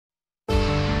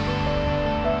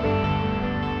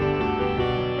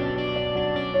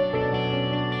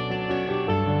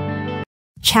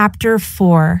Chapter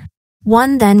 4.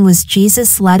 1 Then was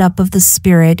Jesus led up of the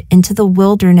Spirit into the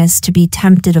wilderness to be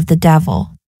tempted of the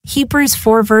devil. Hebrews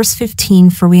 4 verse 15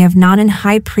 For we have not an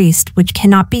high priest which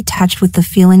cannot be touched with the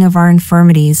feeling of our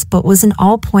infirmities, but was in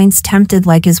all points tempted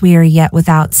like as we are, yet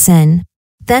without sin.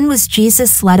 Then was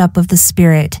Jesus led up of the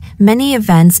Spirit. Many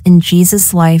events in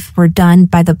Jesus' life were done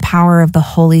by the power of the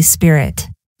Holy Spirit.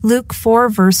 Luke 4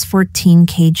 verse 14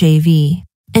 KJV.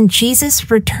 And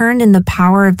Jesus returned in the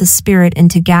power of the Spirit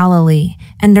into Galilee,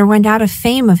 and there went out a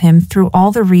fame of him through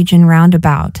all the region round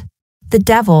about. The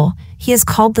devil, he is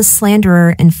called the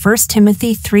slanderer in 1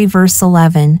 Timothy 3 verse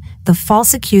 11, the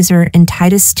false accuser in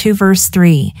Titus 2 verse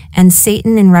 3, and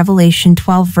Satan in Revelation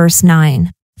 12 verse 9.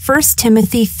 1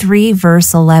 Timothy 3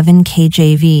 verse 11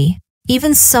 KJV.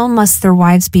 Even so must their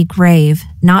wives be grave,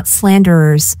 not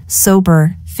slanderers,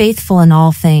 sober, faithful in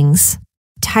all things.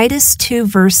 Titus 2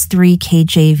 verse 3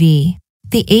 KJV.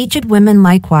 The aged women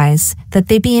likewise, that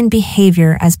they be in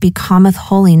behavior as becometh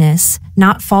holiness,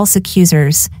 not false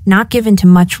accusers, not given to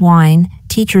much wine,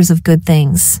 teachers of good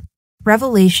things.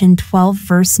 Revelation 12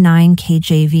 verse 9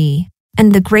 KJV.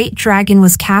 And the great dragon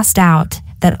was cast out,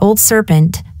 that old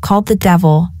serpent, called the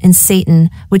devil, and Satan,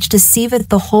 which deceiveth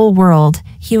the whole world.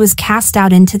 He was cast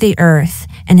out into the earth,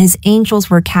 and his angels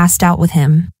were cast out with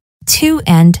him. 2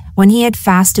 And, when he had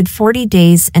fasted 40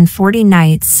 days and 40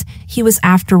 nights, he was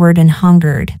afterward and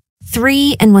hungered.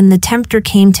 3 And when the tempter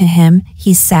came to him,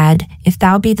 he said, If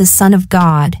thou be the Son of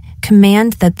God,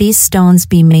 command that these stones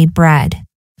be made bread.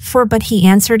 4 But he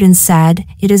answered and said,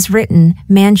 It is written,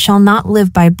 Man shall not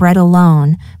live by bread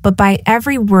alone, but by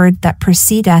every word that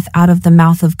proceedeth out of the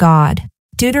mouth of God.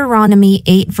 Deuteronomy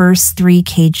 8 verse 3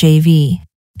 KJV.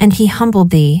 And he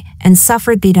humbled thee, and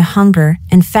suffered thee to hunger,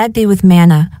 and fed thee with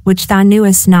manna, which thou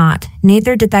knewest not,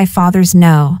 neither did thy fathers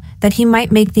know, that he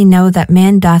might make thee know that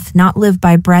man doth not live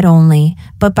by bread only,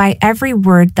 but by every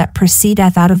word that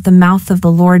proceedeth out of the mouth of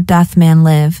the Lord doth man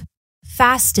live.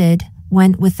 Fasted,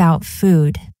 went without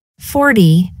food.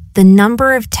 40. The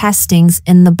number of testings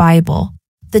in the Bible.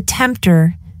 The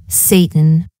tempter,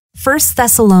 Satan. 1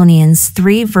 Thessalonians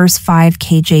 3 verse 5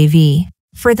 KJV.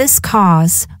 For this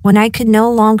cause, when I could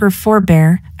no longer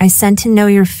forbear, I sent to know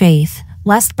your faith,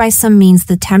 lest by some means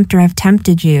the tempter have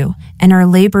tempted you, and our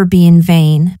labor be in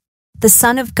vain. The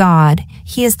Son of God,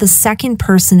 he is the second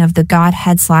person of the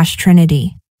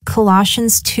Godhead/Trinity.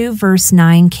 Colossians 2 verse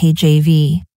 9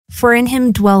 KJV. For in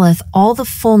him dwelleth all the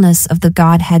fullness of the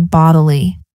Godhead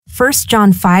bodily. 1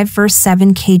 John 5 verse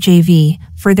 7 KJV.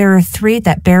 For there are 3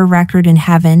 that bear record in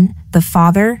heaven, the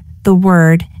Father, the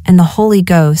Word, and the Holy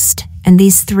Ghost, and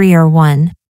these 3 are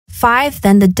one. 5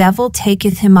 Then the devil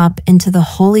taketh him up into the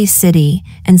holy city,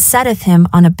 and setteth him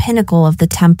on a pinnacle of the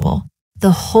temple.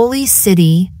 The holy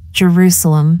city,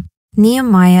 Jerusalem.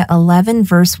 Nehemiah 11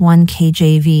 verse 1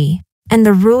 KJV. And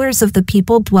the rulers of the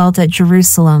people dwelt at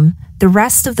Jerusalem. The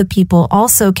rest of the people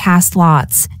also cast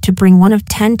lots, to bring 1 of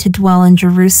 10 to dwell in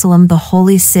Jerusalem the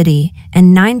holy city,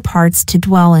 and 9 parts to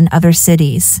dwell in other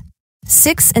cities.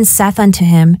 6 And saith unto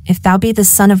him, If thou be the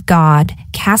Son of God,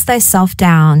 cast thyself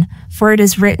down, for it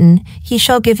is written, He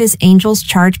shall give his angels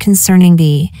charge concerning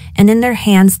thee, and in their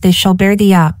hands they shall bear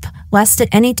thee up, lest at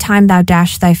any time thou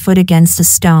dash thy foot against a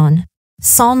stone.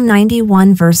 Psalm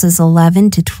 91 verses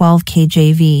 11 to 12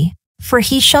 KJV. For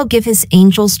he shall give his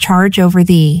angels charge over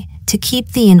thee, to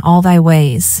keep thee in all thy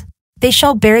ways. They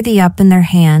shall bear thee up in their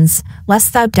hands,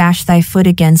 lest thou dash thy foot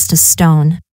against a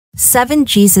stone. 7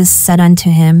 Jesus said unto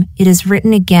him, It is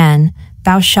written again,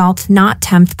 Thou shalt not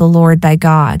tempt the Lord thy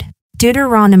God.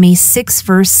 Deuteronomy 6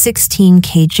 verse 16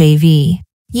 KJV.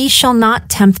 Ye shall not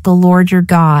tempt the Lord your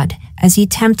God, as ye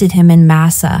tempted him in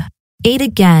Massah. 8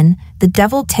 Again, the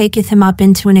devil taketh him up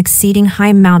into an exceeding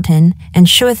high mountain, and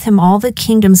sheweth him all the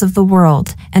kingdoms of the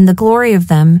world, and the glory of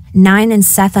them. 9 And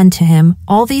saith unto him,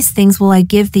 All these things will I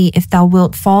give thee if thou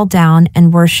wilt fall down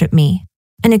and worship me.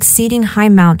 An exceeding high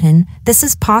mountain, this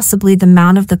is possibly the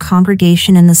mount of the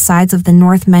congregation in the sides of the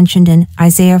north mentioned in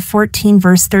Isaiah 14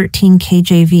 verse 13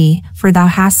 KJV. For thou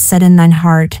hast said in thine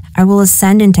heart, I will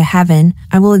ascend into heaven,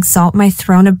 I will exalt my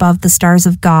throne above the stars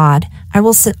of God, I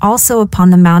will sit also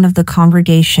upon the mount of the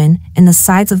congregation, in the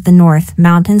sides of the north.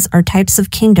 Mountains are types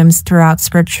of kingdoms throughout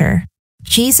Scripture.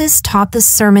 Jesus taught the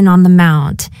Sermon on the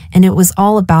Mount, and it was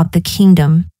all about the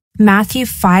kingdom. Matthew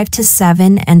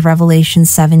 5-7 and Revelation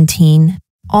 17.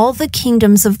 All the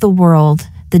kingdoms of the world,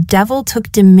 the devil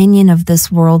took dominion of this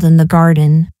world in the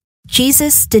garden.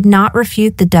 Jesus did not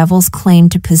refute the devil's claim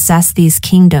to possess these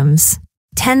kingdoms.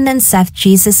 10 Then saith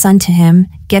Jesus unto him,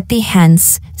 Get thee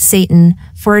hence, Satan,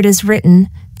 for it is written,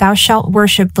 Thou shalt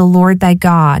worship the Lord thy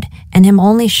God, and him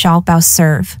only shalt thou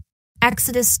serve.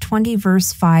 Exodus 20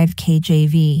 verse 5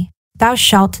 KJV. Thou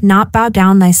shalt not bow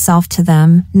down thyself to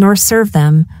them, nor serve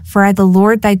them, for I the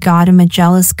Lord thy God am a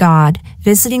jealous God,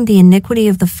 visiting the iniquity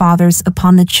of the fathers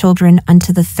upon the children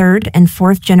unto the third and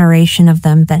fourth generation of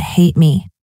them that hate me.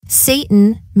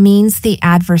 Satan means the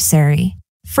adversary.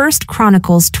 1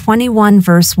 Chronicles 21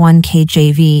 verse 1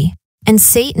 KJV. And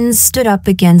Satan stood up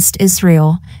against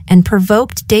Israel, and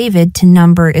provoked David to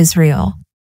number Israel.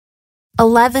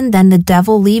 11 Then the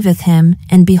devil leaveth him,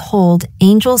 and behold,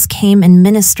 angels came and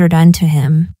ministered unto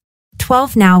him.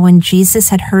 12 Now when Jesus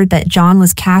had heard that John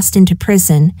was cast into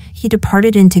prison, he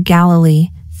departed into Galilee.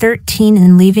 13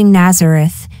 And leaving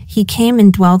Nazareth, he came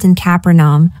and dwelt in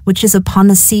Capernaum, which is upon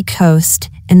the sea coast,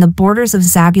 in the borders of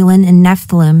Zabulon and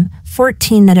Nephthalim.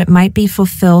 14 That it might be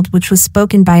fulfilled which was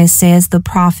spoken by Isaiah the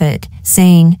prophet,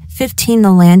 saying, 15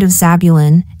 The land of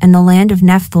Zabulon, and the land of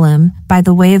Nephthalim, by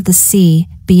the way of the sea,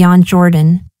 beyond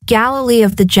Jordan, Galilee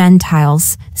of the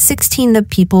Gentiles. 16 The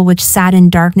people which sat in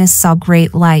darkness saw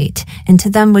great light, and to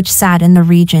them which sat in the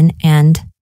region and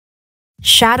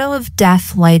shadow of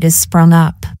death light is sprung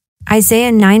up.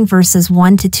 Isaiah 9 verses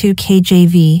 1 to 2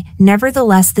 KJV.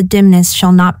 Nevertheless the dimness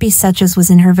shall not be such as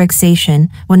was in her vexation,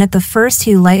 when at the first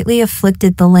he lightly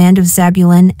afflicted the land of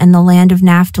Zebulun and the land of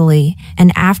Naphtali,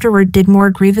 and afterward did more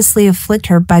grievously afflict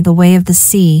her by the way of the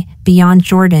sea, beyond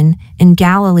Jordan, in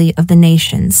Galilee of the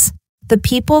nations. The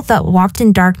people that walked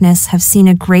in darkness have seen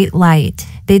a great light,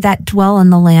 they that dwell in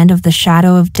the land of the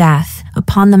shadow of death,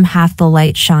 upon them hath the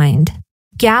light shined.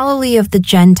 Galilee of the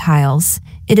Gentiles.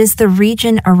 It is the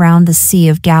region around the Sea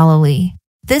of Galilee.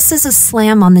 This is a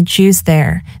slam on the Jews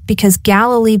there, because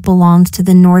Galilee belonged to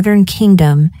the northern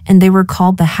kingdom, and they were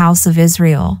called the house of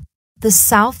Israel. The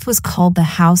south was called the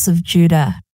house of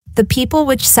Judah. The people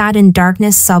which sat in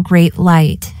darkness saw great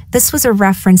light. This was a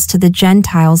reference to the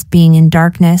Gentiles being in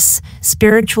darkness,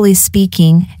 spiritually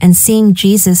speaking, and seeing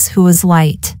Jesus who was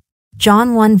light.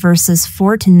 John 1 verses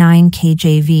 4 to 9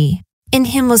 KJV. In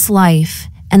him was life,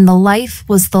 and the life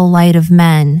was the light of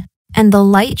men. And the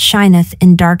light shineth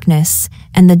in darkness,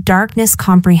 and the darkness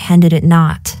comprehended it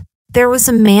not. There was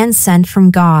a man sent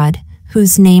from God,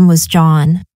 whose name was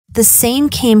John. The same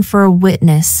came for a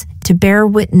witness, to bear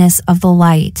witness of the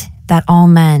light, that all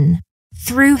men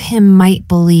through him might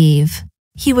believe.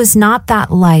 He was not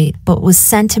that light, but was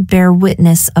sent to bear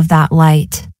witness of that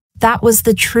light. That was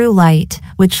the true light,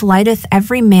 which lighteth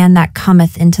every man that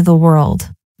cometh into the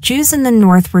world. Jews in the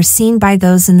north were seen by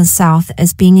those in the south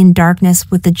as being in darkness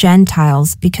with the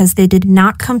Gentiles because they did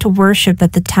not come to worship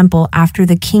at the temple after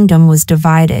the kingdom was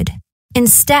divided.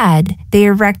 Instead, they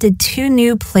erected 2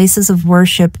 new places of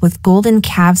worship with golden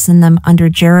calves in them under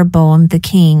Jeroboam the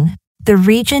king. The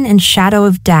region and shadow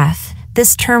of death.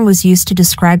 This term was used to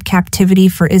describe captivity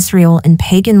for Israel in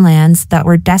pagan lands that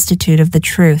were destitute of the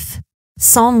truth.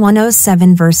 Psalm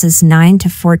 107 verses 9 to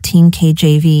 14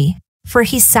 KJV. For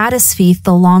he satisfieth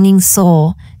the longing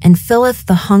soul, and filleth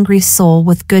the hungry soul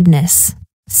with goodness.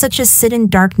 Such as sit in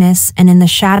darkness and in the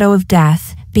shadow of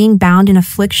death, being bound in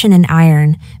affliction and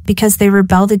iron, because they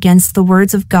rebelled against the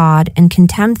words of God and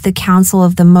contemned the counsel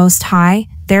of the Most High.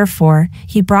 Therefore,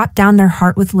 he brought down their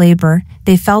heart with labor,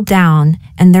 they fell down,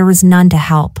 and there was none to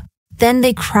help. Then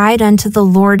they cried unto the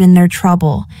Lord in their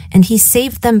trouble, and he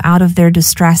saved them out of their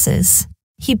distresses.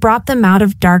 He brought them out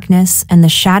of darkness and the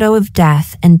shadow of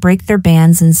death and brake their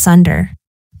bands in sunder.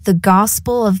 The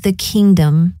Gospel of the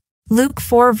Kingdom. Luke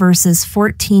 4 verses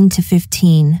 14 to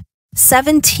 15.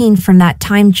 17 From that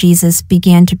time Jesus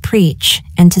began to preach,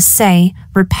 and to say,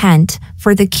 Repent,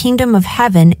 for the kingdom of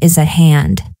heaven is at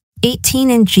hand. 18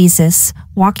 And Jesus,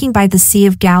 walking by the Sea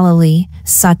of Galilee,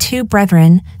 saw 2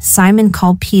 brethren, Simon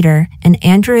called Peter, and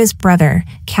Andrew his brother,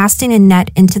 casting a net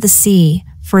into the sea,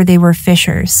 for they were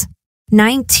fishers.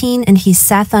 19 And he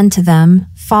saith unto them,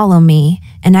 Follow me,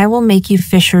 and I will make you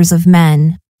fishers of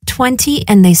men. 20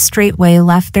 And they straightway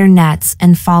left their nets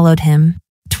and followed him.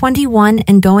 21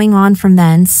 And going on from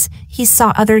thence, he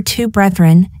saw other 2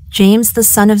 brethren, James the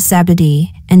son of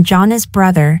Zebedee, and John his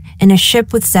brother, in a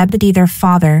ship with Zebedee their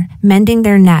father, mending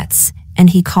their nets,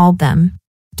 and he called them.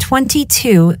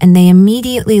 22 And they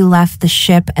immediately left the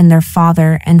ship and their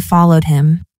father and followed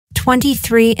him.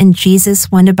 23 And Jesus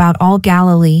went about all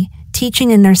Galilee,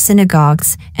 teaching in their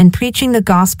synagogues, and preaching the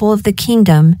gospel of the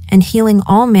kingdom, and healing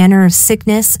all manner of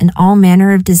sickness and all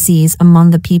manner of disease among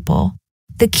the people.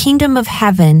 The kingdom of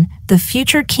heaven, the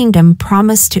future kingdom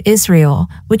promised to Israel,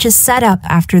 which is set up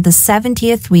after the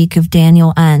 70th week of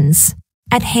Daniel ends.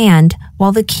 At hand,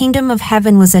 while the kingdom of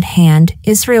heaven was at hand,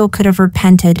 Israel could have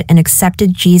repented and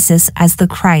accepted Jesus as the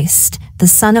Christ, the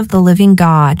Son of the living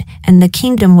God, and the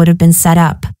kingdom would have been set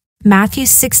up. Matthew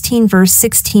 16 verse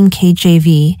 16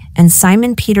 KJV. And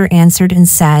Simon Peter answered and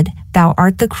said, Thou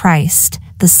art the Christ,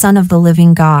 the Son of the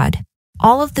living God.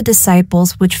 All of the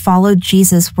disciples which followed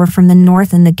Jesus were from the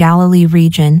north in the Galilee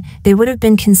region. They would have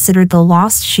been considered the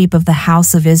lost sheep of the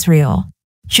house of Israel.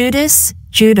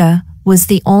 Judah, was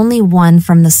the only one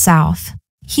from the south.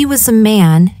 He was a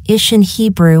man, Ish in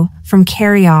Hebrew, from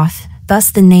Kerioth,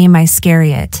 thus the name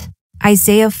Iscariot.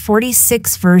 Isaiah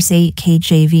 46 verse 8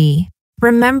 KJV.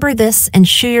 Remember this and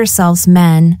shew yourselves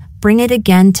men, bring it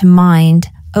again to mind,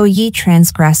 O ye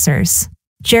transgressors.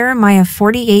 Jeremiah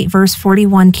 48 verse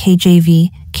 41 KJV.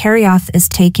 Kerioth is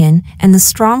taken, and the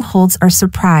strongholds are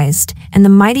surprised, and the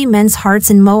mighty men's hearts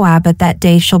in Moab at that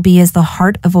day shall be as the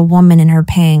heart of a woman in her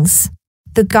pangs.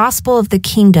 The gospel of the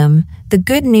kingdom, the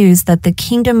good news that the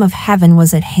kingdom of heaven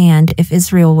was at hand if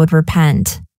Israel would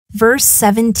repent. Verse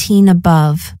 17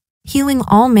 above. Healing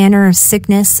all manner of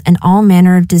sickness and all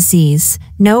manner of disease.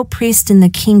 No priest in the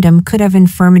kingdom could have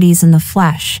infirmities in the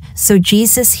flesh, so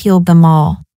Jesus healed them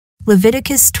all.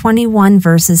 Leviticus 21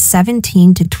 verses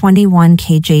 17 to 21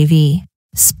 KJV.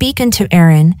 Speak unto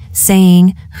Aaron,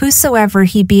 saying, Whosoever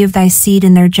he be of thy seed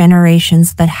in their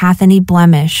generations that hath any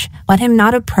blemish, let him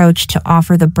not approach to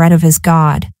offer the bread of his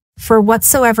God. For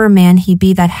whatsoever man he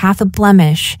be that hath a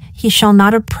blemish, he shall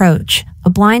not approach, a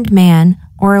blind man,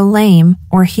 or a lame,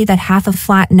 or he that hath a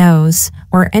flat nose,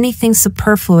 or anything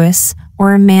superfluous,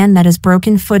 or a man that is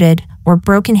broken-footed, or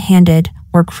broken-handed,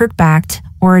 or crook-backed,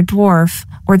 or a dwarf,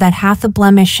 or that hath a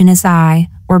blemish in his eye,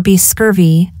 or be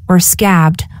scurvy, or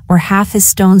scabbed, or hath his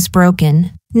stones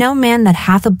broken. No man that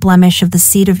hath a blemish of the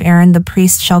seed of Aaron the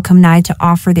priest shall come nigh to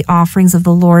offer the offerings of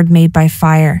the Lord made by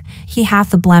fire. He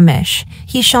hath a blemish.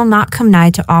 He shall not come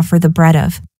nigh to offer the bread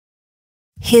of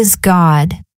his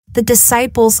God. The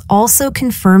disciples also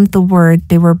confirmed the word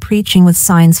they were preaching with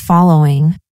signs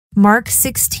following. Mark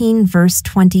 16 verse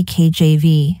 20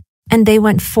 KJV. And they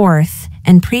went forth,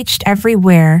 and preached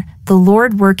everywhere, the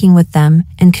Lord working with them,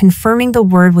 and confirming the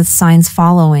word with signs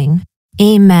following.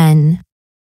 Amen.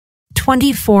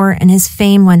 24 And his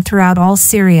fame went throughout all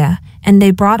Syria, and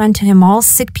they brought unto him all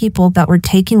sick people that were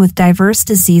taken with divers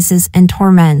diseases and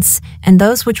torments, and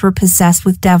those which were possessed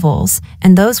with devils,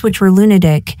 and those which were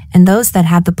lunatic, and those that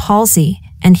had the palsy,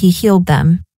 and he healed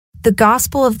them. The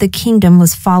gospel of the kingdom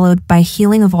was followed by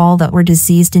healing of all that were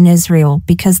diseased in Israel,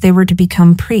 because they were to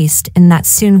become priests in that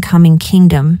soon coming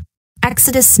kingdom.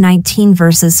 Exodus 19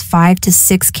 verses 5 to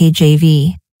 6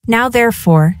 KJV. Now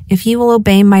therefore, if ye will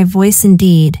obey my voice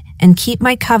indeed, and keep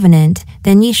my covenant,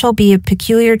 then ye shall be a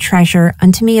peculiar treasure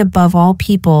unto me above all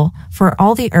people, for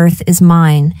all the earth is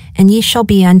mine, and ye shall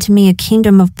be unto me a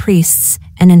kingdom of priests,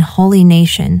 and an holy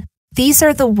nation. These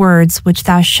are the words which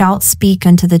thou shalt speak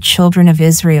unto the children of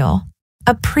Israel.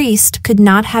 A priest could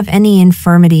not have any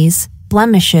infirmities,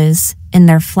 blemishes, in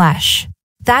their flesh.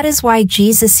 That is why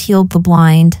Jesus healed the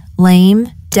blind, lame,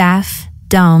 deaf,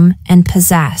 dumb, and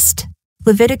possessed.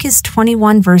 Leviticus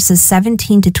 21 verses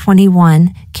 17 to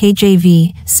 21,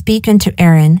 KJV, Speak unto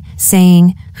Aaron,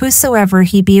 saying, Whosoever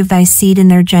he be of thy seed in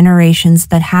their generations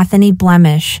that hath any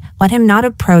blemish, let him not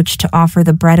approach to offer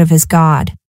the bread of his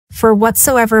God. For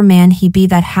whatsoever man he be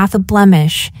that hath a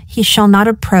blemish, he shall not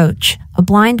approach, a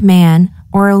blind man,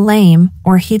 or a lame,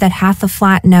 or he that hath a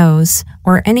flat nose,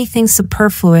 or anything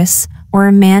superfluous, or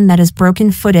a man that is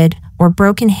broken-footed, or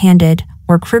broken-handed,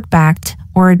 or crook-backed,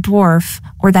 or a dwarf,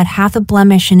 or that hath a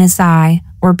blemish in his eye,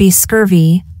 or be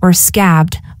scurvy, or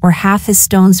scabbed, or hath his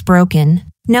stones broken.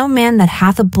 No man that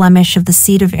hath a blemish of the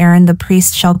seed of Aaron the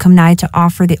priest shall come nigh to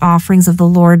offer the offerings of the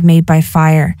Lord made by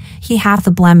fire. He hath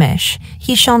a blemish.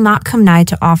 He shall not come nigh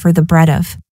to offer the bread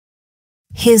of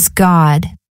his God.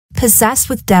 Possessed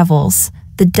with devils,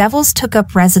 the devils took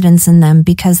up residence in them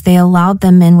because they allowed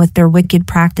them in with their wicked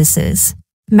practices.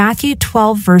 Matthew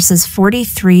 12 verses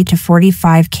 43 to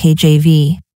 45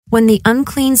 KJV. When the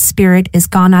unclean spirit is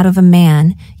gone out of a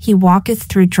man, he walketh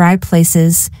through dry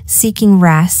places, seeking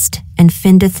rest, and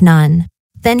findeth none.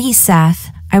 Then he saith,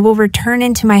 I will return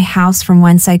into my house from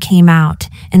whence I came out,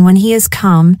 and when he is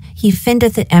come, he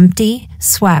findeth it empty,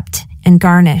 swept, and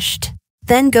garnished.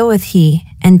 Then goeth he,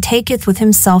 and taketh with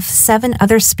himself 7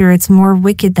 other spirits more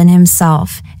wicked than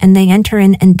himself, and they enter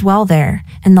in and dwell there,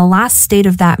 and the last state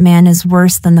of that man is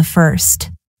worse than the first.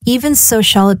 Even so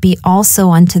shall it be also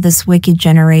unto this wicked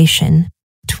generation.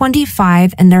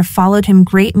 25 And there followed him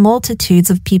great multitudes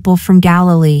of people from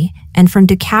Galilee, and from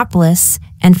Decapolis,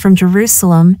 and from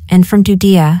Jerusalem, and from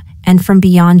Judea, and from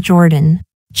beyond Jordan.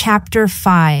 Chapter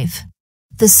 5.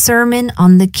 The Sermon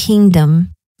on the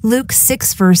Kingdom. Luke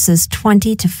 6 verses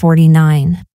 20 to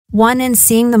 49. 1 And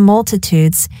seeing the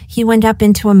multitudes, he went up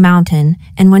into a mountain,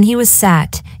 and when he was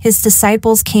set, his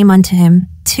disciples came unto him.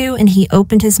 2 And he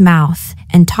opened his mouth,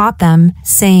 and taught them,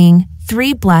 saying,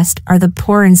 3 Blessed are the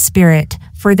poor in spirit,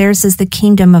 for theirs is the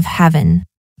kingdom of heaven.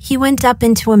 He went up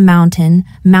into a mountain.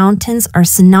 Mountains are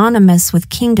synonymous with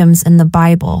kingdoms in the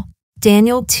Bible.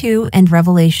 Daniel 2 and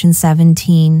Revelation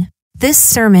 17. This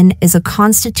sermon is a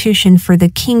constitution for the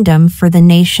kingdom for the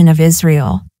nation of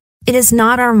Israel. It is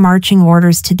not our marching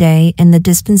orders today in the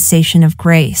dispensation of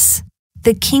grace.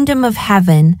 The kingdom of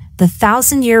heaven, the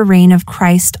 1,000-year reign of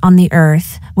Christ on the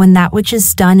earth, when that which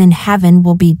is done in heaven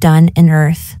will be done in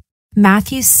earth.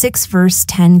 Matthew 6 verse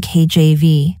 10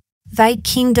 KJV. Thy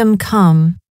kingdom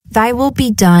come. Thy will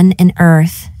be done in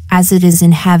earth, as it is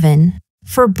in heaven.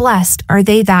 For blessed are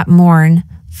they that mourn,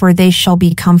 for they shall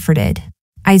be comforted.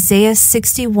 Isaiah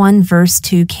 61 verse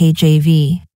 2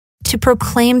 KJV. To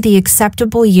proclaim the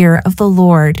acceptable year of the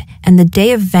Lord and the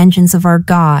day of vengeance of our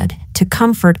God, to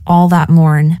comfort all that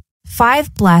mourn.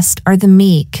 5 Blessed are the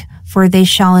meek, for they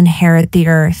shall inherit the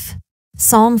earth.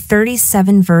 Psalm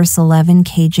 37 verse 11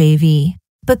 KJV.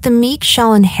 But the meek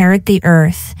shall inherit the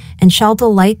earth, and shall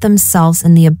delight themselves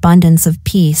in the abundance of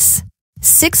peace.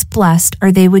 6 Blessed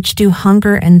are they which do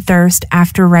hunger and thirst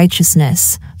after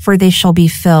righteousness, for they shall be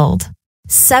filled.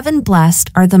 7 Blessed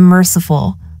are the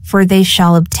merciful, for they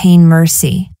shall obtain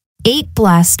mercy. 8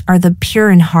 Blessed are the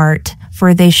pure in heart,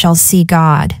 for they shall see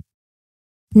God.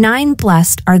 9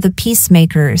 Blessed are the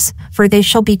peacemakers, for they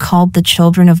shall be called the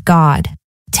children of God.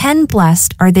 10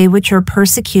 Blessed are they which are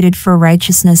persecuted for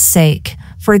righteousness' sake,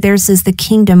 for theirs is the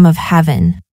kingdom of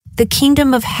heaven. The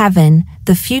kingdom of heaven,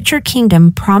 the future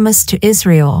kingdom promised to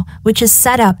Israel, which is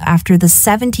set up after the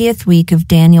 70th week of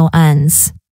Daniel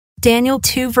ends. Daniel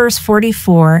 2 verse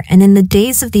 44. And in the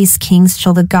days of these kings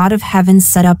shall the God of heaven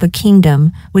set up a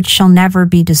kingdom, which shall never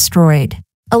be destroyed.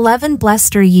 11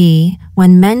 Blessed are ye,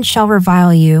 when men shall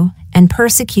revile you, and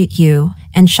persecute you,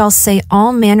 and shall say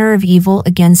all manner of evil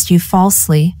against you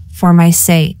falsely, for my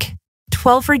sake.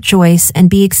 12 Rejoice and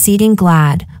be exceeding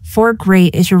glad, for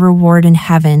great is your reward in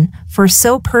heaven, for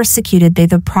so persecuted they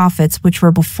the prophets which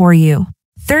were before you.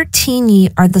 13 Ye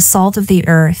are the salt of the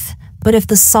earth. But if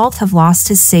the salt have lost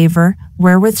his savor,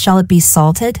 wherewith shall it be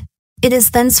salted? It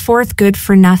is thenceforth good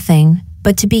for nothing,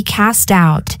 but to be cast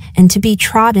out, and to be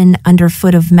trodden under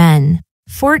foot of men.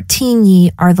 14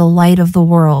 Ye are the light of the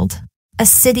world. A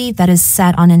city that is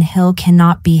set on an hill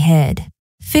cannot be hid.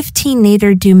 15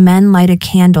 Neither do men light a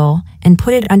candle, and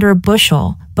put it under a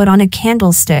bushel, but on a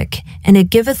candlestick, and it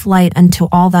giveth light unto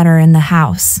all that are in the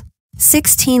house.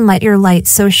 16 Let your light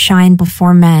so shine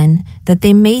before men, that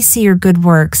they may see your good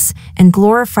works, and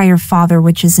glorify your Father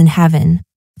which is in heaven.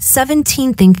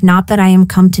 17 Think not that I am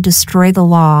come to destroy the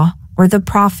law, or the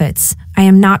prophets. I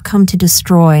am not come to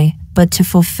destroy, but to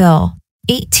fulfill.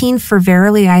 18 For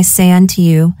verily I say unto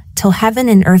you, till heaven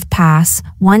and earth pass,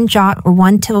 one jot or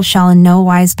one tittle shall in no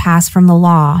wise pass from the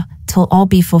law, till all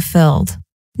be fulfilled.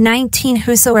 19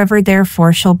 Whosoever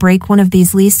therefore shall break one of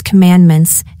these least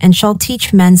commandments, and shall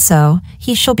teach men so,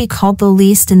 he shall be called the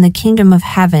least in the kingdom of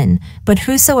heaven, but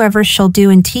whosoever shall do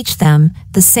and teach them,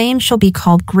 the same shall be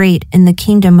called great in the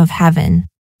kingdom of heaven.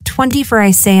 20 For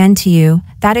I say unto you,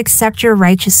 that except your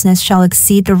righteousness shall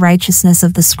exceed the righteousness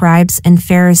of the scribes and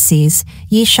Pharisees,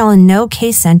 ye shall in no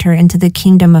case enter into the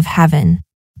kingdom of heaven.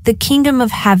 The kingdom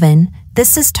of heaven,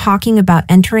 this is talking about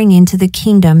entering into the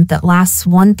kingdom that lasts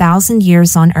 1,000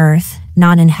 years on earth,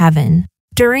 not in heaven.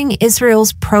 During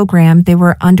Israel's program they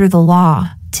were under the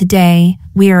law. Today,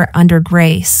 we are under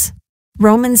grace.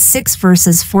 Romans 6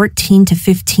 verses 14 to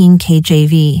 15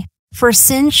 KJV. For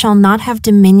sin shall not have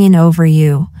dominion over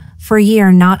you, for ye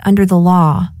are not under the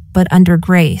law, but under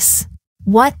grace.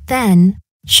 What then?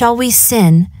 Shall we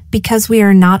sin, because we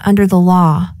are not under the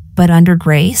law, but under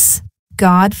grace?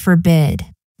 God forbid.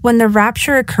 When the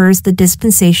rapture occurs, the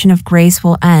dispensation of grace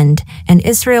will end, and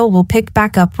Israel will pick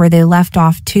back up where they left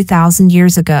off 2,000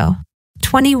 years ago.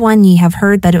 21 Ye have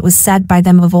heard that it was said by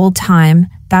them of old time,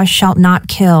 Thou shalt not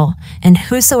kill, and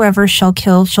whosoever shall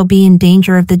kill shall be in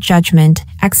danger of the judgment.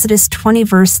 Exodus 20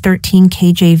 verse 13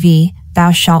 KJV,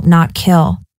 Thou shalt not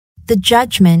kill. The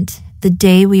judgment, the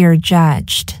day we are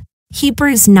judged.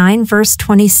 Hebrews 9 verse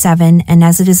 27 And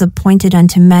as it is appointed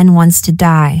unto men once to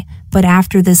die, but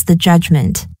after this the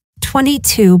judgment.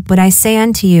 22 But I say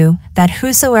unto you, that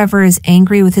whosoever is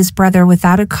angry with his brother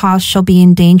without a cause shall be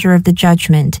in danger of the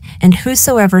judgment, and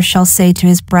whosoever shall say to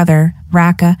his brother,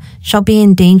 Raca, shall be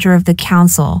in danger of the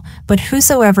council, but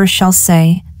whosoever shall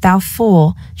say, Thou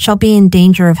fool, shall be in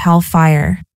danger of hell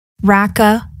fire.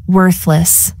 Raca,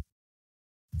 worthless.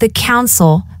 The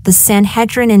council, the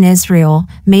Sanhedrin in Israel,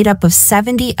 made up of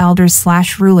 70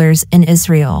 elders/rulers in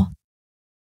Israel.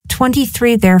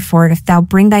 23 Therefore if thou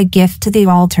bring thy gift to the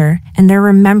altar, and there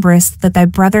rememberest that thy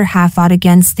brother hath aught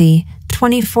against thee,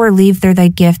 24 Leave there thy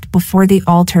gift before the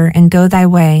altar and go thy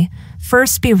way.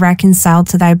 First be reconciled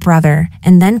to thy brother,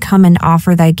 and then come and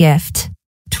offer thy gift.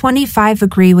 25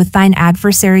 Agree with thine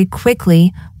adversary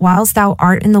quickly, whilst thou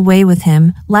art in the way with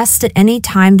him, lest at any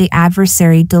time the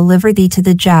adversary deliver thee to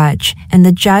the judge, and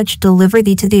the judge deliver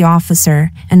thee to the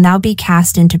officer, and thou be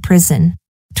cast into prison.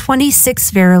 26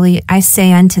 Verily I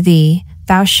say unto thee,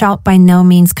 thou shalt by no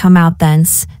means come out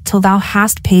thence, till thou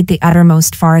hast paid the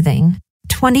uttermost farthing.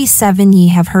 27 Ye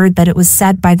have heard that it was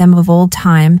said by them of old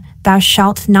time, Thou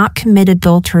shalt not commit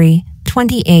adultery.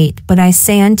 28 But I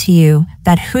say unto you,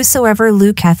 that whosoever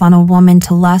looketh on a woman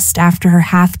to lust after her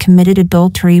hath committed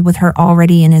adultery with her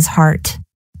already in his heart.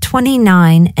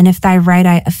 29 And if thy right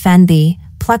eye offend thee,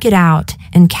 pluck it out,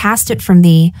 and cast it from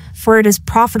thee, for it is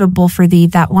profitable for thee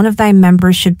that one of thy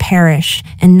members should perish,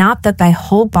 and not that thy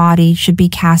whole body should be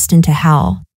cast into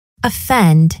hell.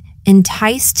 Offend,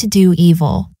 entice to do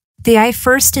evil. The eye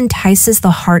first entices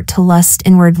the heart to lust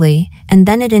inwardly, and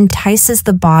then it entices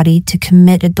the body to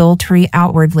commit adultery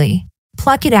outwardly.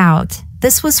 Pluck it out.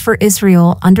 This was for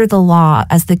Israel under the law,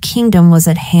 as the kingdom was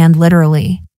at hand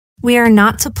literally. We are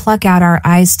not to pluck out our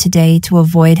eyes today to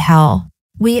avoid hell.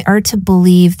 We are to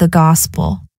believe the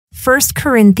gospel. 1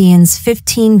 Corinthians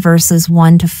 15 verses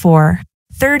 1-4.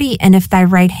 30 And if thy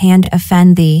right hand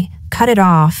offend thee, cut it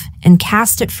off, and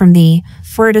cast it from thee,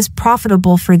 for it is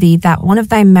profitable for thee that one of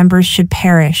thy members should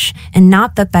perish, and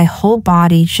not that thy whole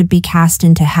body should be cast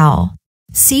into hell.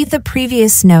 See the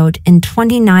previous note in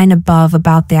 29 above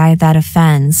about the eye that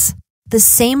offends. The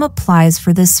same applies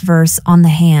for this verse on the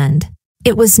hand.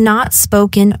 It was not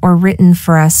spoken or written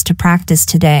for us to practice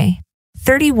today.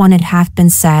 31 It hath been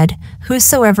said,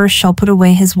 Whosoever shall put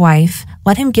away his wife,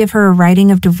 let him give her a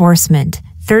writing of divorcement.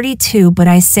 32 But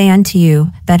I say unto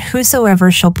you, that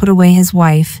whosoever shall put away his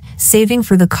wife, saving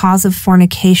for the cause of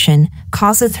fornication,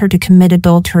 causeth her to commit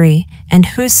adultery, and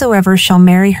whosoever shall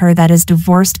marry her that is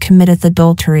divorced committeth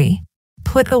adultery.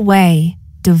 Put away,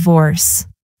 divorce.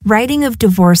 Writing of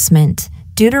divorcement,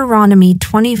 Deuteronomy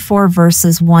 24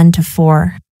 verses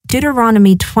 1-4.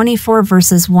 Deuteronomy 24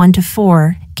 verses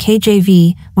 1-4,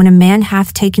 KJV, When a man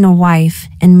hath taken a wife,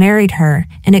 and married her,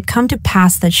 and it come to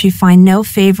pass that she find no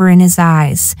favor in his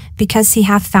eyes, because he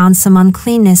hath found some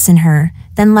uncleanness in her,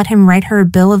 then let him write her a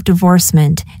bill of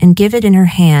divorcement, and give it in her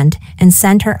hand, and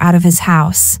send her out of his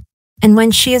house. And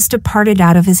when she is departed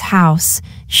out of his house,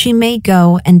 she may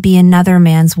go and be another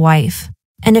man's wife.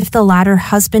 And if the latter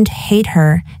husband hate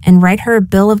her, and write her a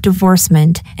bill of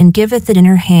divorcement, and giveth it in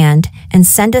her hand, and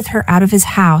sendeth her out of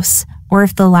his house, or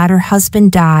if the latter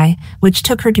husband die, which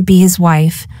took her to be his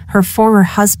wife, her former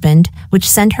husband, which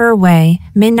sent her away,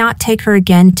 may not take her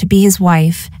again to be his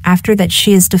wife, after that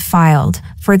she is defiled,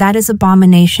 for that is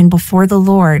abomination before the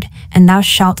Lord, and thou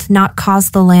shalt not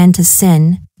cause the land to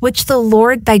sin, which the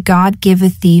Lord thy God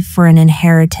giveth thee for an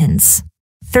inheritance.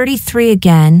 33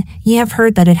 Again, ye have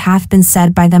heard that it hath been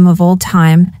said by them of old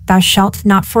time, Thou shalt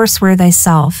not forswear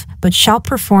thyself, but shalt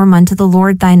perform unto the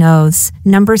Lord thine oaths.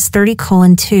 Numbers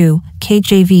 30:2,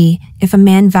 KJV, If a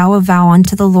man vow a vow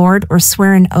unto the Lord, or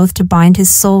swear an oath to bind his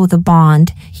soul with a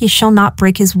bond, he shall not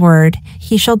break his word,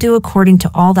 he shall do according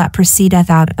to all that proceedeth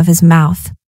out of his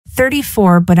mouth.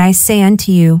 34 But I say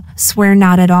unto you, swear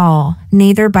not at all,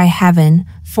 neither by heaven,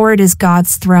 for it is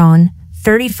God's throne.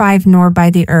 35 Nor by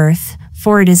the earth,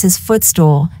 for it is his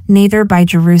footstool, neither by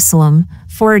Jerusalem,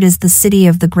 for it is the city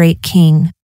of the great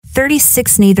king.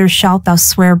 36 Neither shalt thou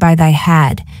swear by thy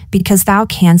head, because thou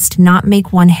canst not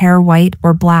make one hair white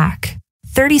or black.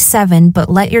 37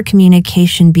 But let your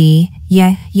communication be,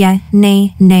 yea, yea,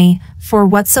 nay, nay, for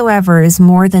whatsoever is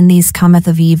more than these cometh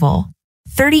of evil.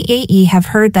 38 Ye have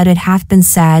heard that it hath been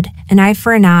said, An eye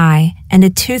for an eye, and a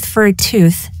tooth for a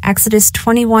tooth. Exodus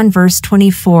 21 verse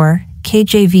 24,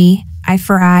 KJV, eye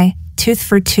for eye, tooth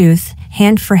for tooth,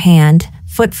 hand for hand,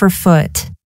 foot for foot.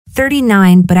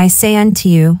 39 But I say unto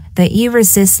you, that ye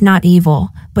resist not evil,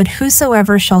 but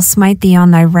whosoever shall smite thee on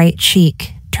thy right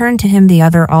cheek, turn to him the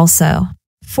other also.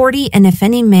 40 And if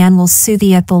any man will sue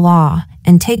thee at the law,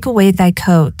 and take away thy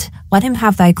coat, let him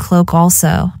have thy cloak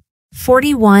also.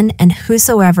 41 And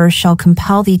whosoever shall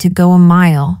compel thee to go a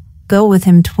mile, go with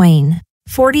him twain.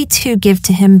 42 Give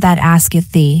to him that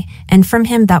asketh thee, and from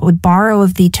him that would borrow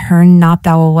of thee turn not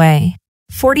thou away.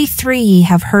 43 Ye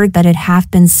have heard that it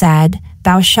hath been said,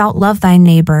 Thou shalt love thy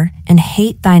neighbor, and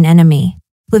hate thine enemy.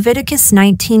 Leviticus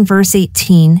 19 verse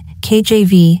 18,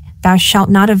 KJV, Thou shalt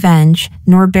not avenge,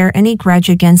 nor bear any grudge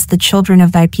against the children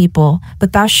of thy people,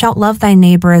 but thou shalt love thy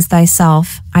neighbor as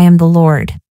thyself, I am the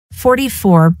Lord.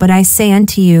 44 But I say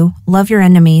unto you, love your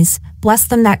enemies, bless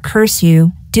them that curse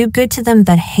you, do good to them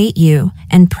that hate you,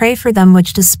 and pray for them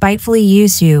which despitefully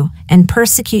use you, and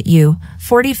persecute you.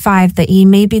 45 That ye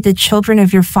may be the children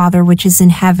of your Father which is in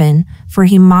heaven, for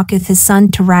he maketh his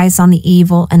sun to rise on the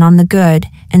evil and on the good,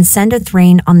 and sendeth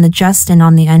rain on the just and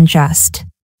on the unjust.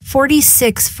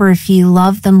 46 For if ye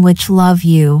love them which love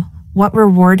you, what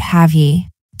reward have ye?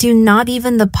 Do not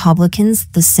even the publicans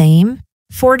the same?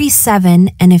 47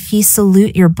 And if ye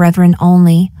salute your brethren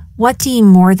only, what do ye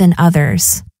more than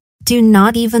others? Do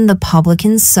not even the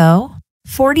publicans so?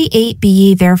 48 Be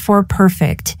ye therefore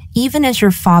perfect, even as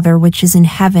your Father which is in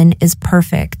heaven is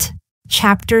perfect.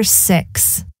 Chapter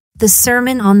 6 The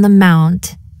Sermon on the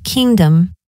Mount,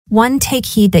 Kingdom. 1 Take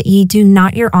heed that ye do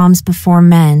not your alms before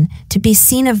men, to be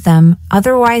seen of them,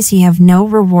 otherwise ye have no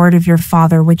reward of your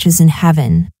Father which is in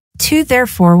heaven. 2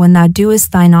 Therefore when thou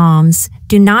doest thine alms,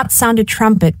 do not sound a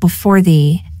trumpet before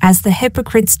thee, as the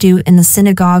hypocrites do in the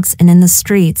synagogues and in the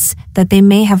streets, that they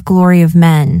may have glory of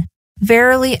men.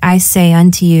 Verily I say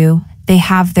unto you, they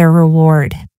have their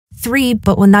reward. 3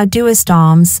 But when thou doest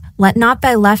alms, let not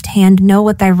thy left hand know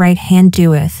what thy right hand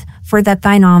doeth, for that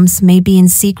thine alms may be in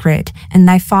secret, and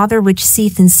thy Father which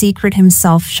seeth in secret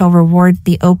himself shall reward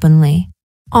thee openly.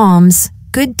 Alms,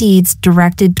 good deeds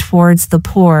directed towards the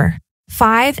poor.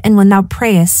 5 And when thou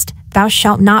prayest, thou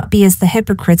shalt not be as the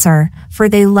hypocrites are, for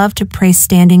they love to pray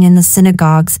standing in the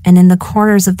synagogues and in the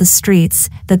corners of the streets,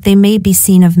 that they may be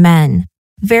seen of men.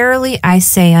 Verily I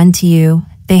say unto you,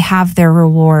 they have their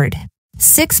reward.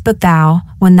 6 But thou,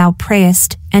 when thou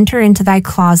prayest, enter into thy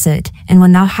closet, and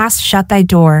when thou hast shut thy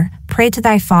door, pray to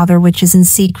thy Father which is in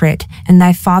secret, and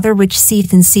thy Father which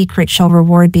seeth in secret shall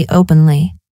reward thee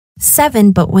openly.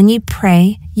 7 But when ye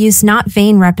pray, use not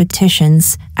vain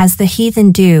repetitions, as the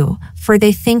heathen do, for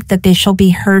they think that they shall be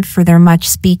heard for their much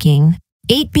speaking.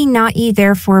 8 Be not ye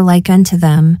therefore like unto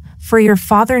them, for your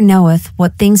Father knoweth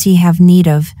what things ye have need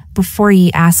of, before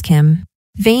ye ask him.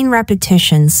 Vain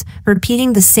repetitions,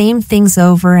 repeating the same things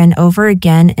over and over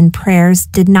again in prayers,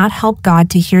 did not help God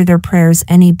to hear their prayers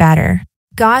any better.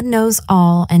 God knows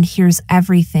all and hears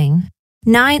everything.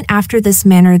 9 After this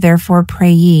manner therefore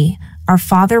pray ye, Our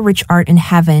Father which art in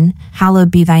heaven,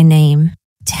 hallowed be thy name.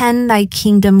 10 Thy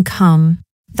kingdom come.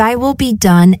 Thy will be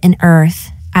done in earth,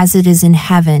 as it is in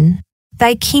heaven.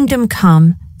 Thy kingdom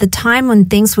come, the time when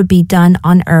things would be done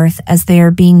on earth as they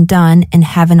are being done in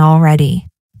heaven already.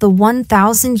 The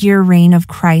 1,000-year reign of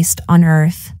Christ on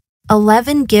earth.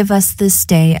 11 Give us this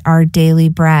day our daily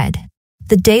bread.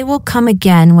 The day will come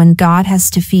again when God has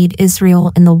to feed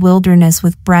Israel in the wilderness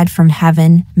with bread from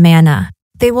heaven, manna.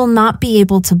 They will not be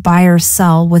able to buy or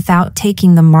sell without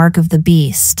taking the mark of the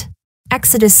beast.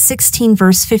 Exodus 16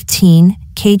 verse 15,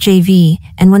 KJV,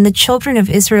 And when the children of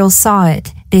Israel saw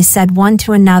it, they said one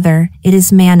to another, It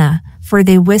is manna, for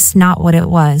they wist not what it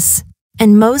was.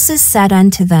 And Moses said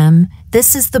unto them,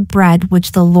 This is the bread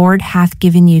which the Lord hath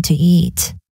given you to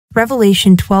eat.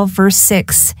 Revelation 12 verse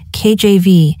 6,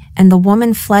 KJV, And the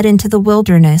woman fled into the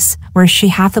wilderness, where she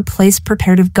hath a place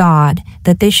prepared of God,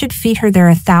 that they should feed her there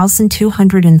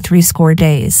 1,260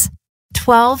 days.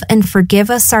 12 And forgive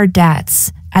us our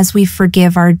debts, as we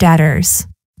forgive our debtors.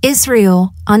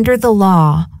 Israel, under the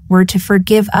law, were to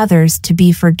forgive others to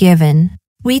be forgiven.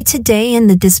 We today in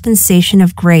the dispensation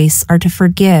of grace are to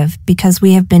forgive because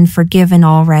we have been forgiven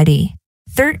already.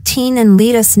 13 And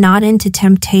lead us not into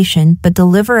temptation, but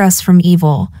deliver us from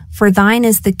evil. For thine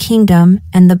is the kingdom,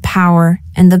 and the power,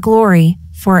 and the glory,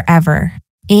 forever.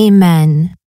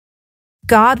 Amen.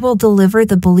 God will deliver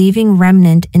the believing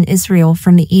remnant in Israel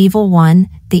from the evil one,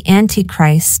 the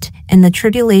Antichrist, in the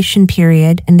tribulation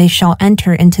period, and they shall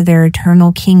enter into their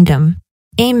eternal kingdom.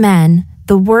 Amen.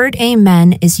 The word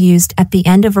amen is used at the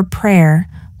end of a prayer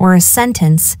or a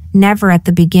sentence, never at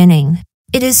the beginning.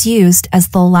 It is used as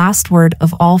the last word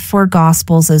of all 4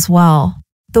 Gospels as well.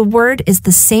 The word is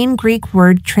the same Greek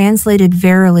word translated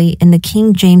verily in the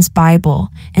King James Bible,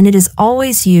 and it is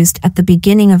always used at the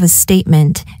beginning of a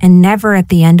statement and never at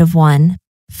the end of one.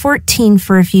 14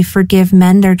 For if ye forgive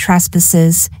men their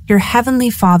trespasses, your heavenly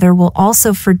Father will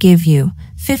also forgive you.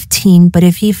 15 But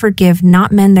if ye forgive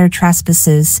not men their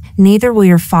trespasses, neither will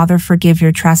your Father forgive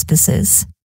your trespasses.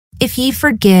 If ye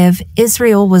forgive,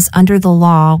 Israel was under the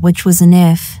law, which was an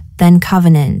if, then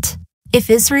covenant. If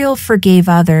Israel forgave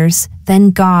others,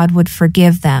 then God would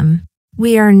forgive them.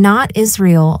 We are not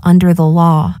Israel under the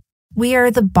law. We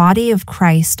are the body of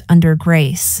Christ under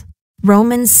grace.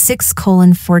 Romans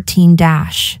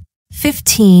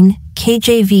 6:14-15,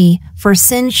 KJV, For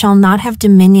sin shall not have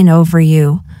dominion over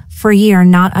you, for ye are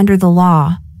not under the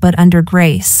law, but under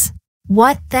grace.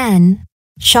 What then?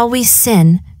 Shall we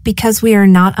sin, because we are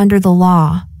not under the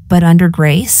law, but under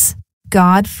grace?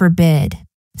 God forbid.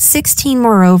 16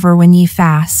 Moreover, when ye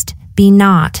fast, be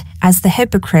not, as the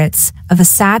hypocrites, of a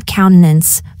sad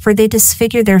countenance, for they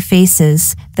disfigure their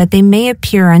faces, that they may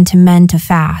appear unto men to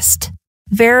fast.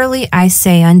 Verily I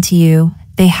say unto you,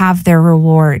 they have their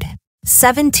reward.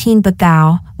 17 But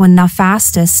thou, when thou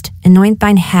fastest, anoint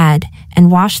thine head,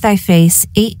 and wash thy face.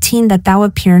 18 That thou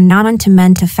appear not unto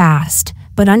men to fast,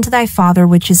 but unto thy Father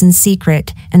which is in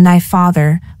secret, and thy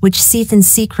Father, which seeth in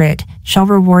secret, shall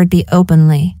reward thee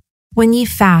openly. When ye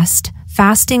fast,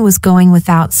 fasting was going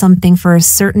without something for a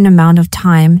certain amount of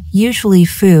time, usually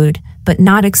food, but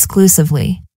not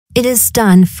exclusively. It is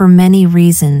done for many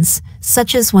reasons,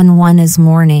 such as when one is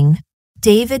mourning.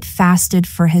 David fasted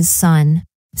for his son.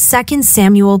 2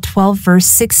 Samuel 12 verse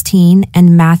 16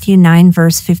 and Matthew 9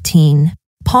 verse 15.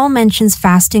 Paul mentions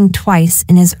fasting twice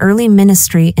in his early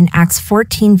ministry in Acts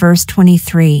 14 verse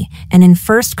 23 and in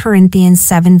 1 Corinthians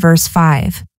 7 verse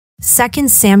 5. 2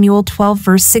 Samuel 12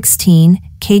 verse 16,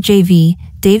 KJV,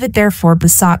 David therefore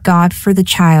besought God for the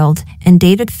child, and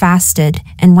David fasted,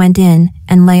 and went in,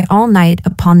 and lay all night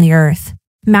upon the earth.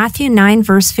 Matthew 9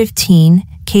 verse 15,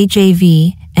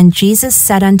 KJV, and Jesus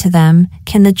said unto them,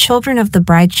 Can the children of the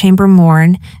bridechamber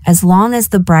mourn, as long as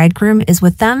the bridegroom is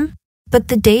with them? But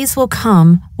the days will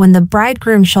come, when the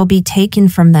bridegroom shall be taken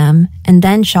from them, and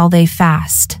then shall they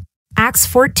fast. Acts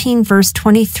 14 verse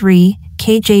 23,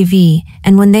 KJV,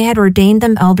 and when they had ordained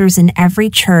them elders in every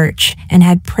church, and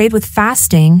had prayed with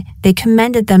fasting, they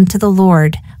commended them to the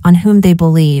Lord, on whom they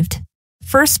believed.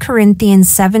 1 Corinthians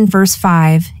 7 verse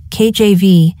 5,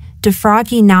 KJV,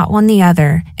 Defraud ye not one the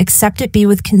other, except it be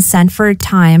with consent for a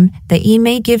time, that ye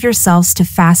may give yourselves to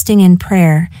fasting and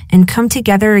prayer, and come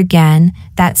together again,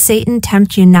 that Satan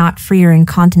tempt you not for your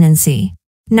incontinency.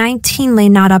 19 Lay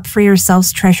not up for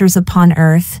yourselves treasures upon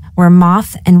earth, where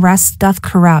moth and rust doth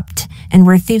corrupt, and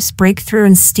where thieves break through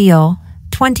and steal.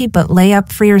 20 But lay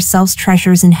up for yourselves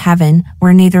treasures in heaven,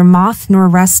 where neither moth nor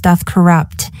rust doth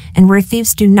corrupt, and where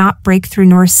thieves do not break through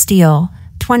nor steal.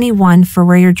 21 For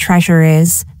where your treasure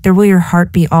is, there will your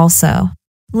heart be also.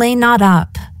 Lay not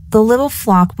up. The little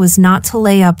flock was not to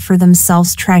lay up for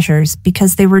themselves treasures,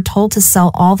 because they were told to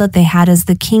sell all that they had as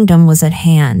the kingdom was at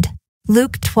hand.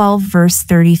 Luke 12 verse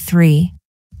 33.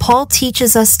 Paul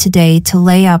teaches us today to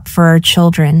lay up for our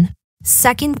children.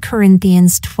 2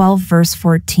 Corinthians 12 verse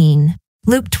 14.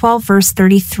 Luke 12 verse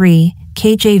 33,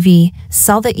 KJV,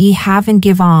 Sell that ye have and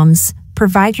give alms.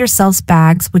 Provide yourselves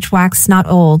bags which wax not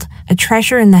old, a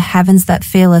treasure in the heavens that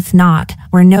faileth not,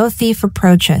 where no thief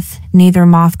approacheth, neither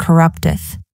moth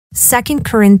corrupteth. 2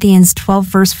 Corinthians 12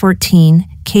 verse 14,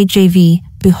 KJV,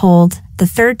 Behold, the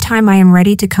third time I am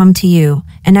ready to come to you,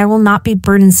 and I will not be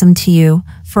burdensome to you,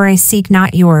 for I seek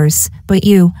not yours, but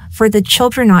you, for the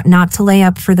children ought not to lay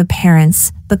up for the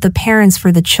parents, but the parents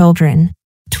for the children.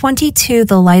 22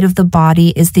 The light of the body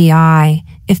is the eye.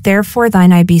 If therefore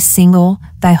thine eye be single,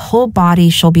 thy whole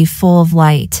body shall be full of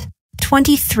light.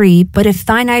 23 But if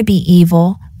thine eye be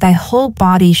evil, thy whole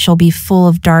body shall be full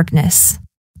of darkness.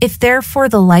 If therefore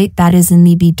the light that is in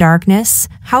thee be darkness,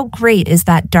 how great is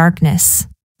that darkness?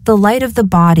 The light of the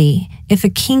body. If a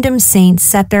kingdom saint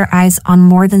set their eyes on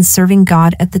more than serving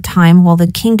God at the time while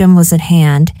the kingdom was at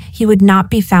hand, he would not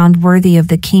be found worthy of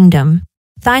the kingdom.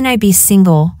 Thine eye be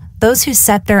single. Those who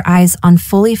set their eyes on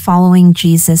fully following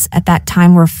Jesus at that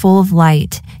time were full of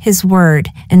light, his word,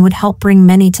 and would help bring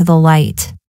many to the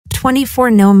light. 24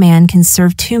 No man can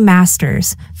serve two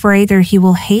masters, for either he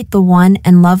will hate the one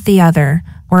and love the other,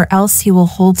 or else he will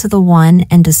hold to the one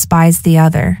and despise the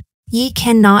other. Ye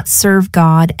cannot serve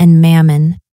God and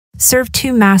mammon. Serve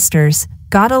two masters.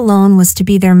 God alone was to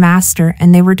be their master,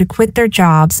 and they were to quit their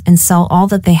jobs and sell all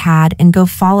that they had and go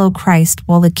follow Christ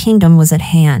while the kingdom was at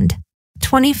hand.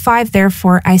 25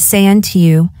 Therefore I say unto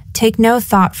you, take no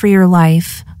thought for your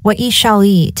life, what ye shall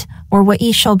eat, or what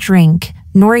ye shall drink,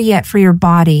 nor yet for your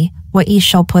body, what ye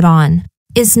shall put on.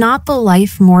 Is not the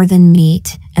life more than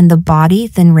meat, and the body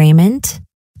than raiment?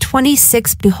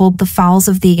 26 Behold the fowls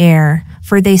of the air,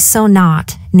 for they sow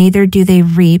not, neither do they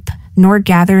reap, nor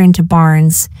gather into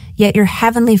barns, yet your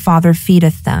heavenly Father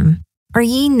feedeth them. Are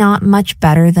ye not much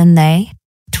better than they?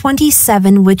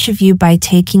 27 Which of you by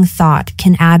taking thought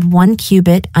can add 1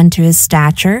 cubit unto his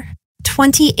stature?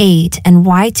 28 And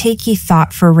why take ye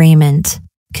thought for raiment?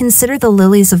 Consider the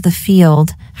lilies of the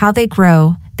field, how they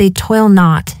grow, they toil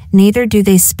not, neither do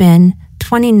they spin.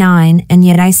 29 And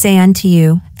yet I say unto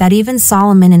you, that even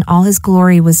Solomon in all his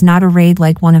glory was not arrayed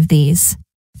like one of these.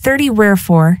 30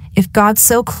 Wherefore, if God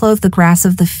so clothe the grass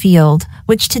of the field,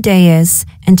 which today is,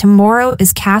 and tomorrow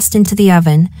is cast into the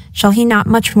oven, shall he not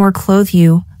much more clothe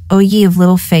you, O ye of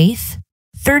little faith?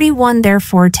 31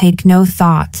 Therefore take no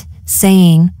thought,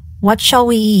 saying, What shall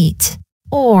we eat?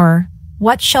 Or,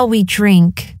 what shall we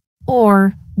drink?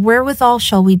 Or, wherewithal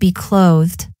shall we be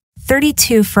clothed?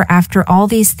 32 For after all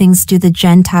these things do the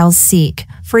Gentiles seek,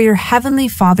 for your heavenly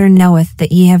Father knoweth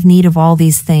that ye have need of all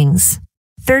these things.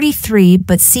 33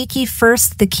 But seek ye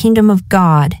first the kingdom of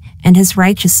God, and his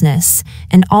righteousness,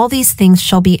 and all these things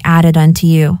shall be added unto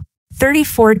you.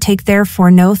 34 Take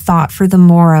therefore no thought for the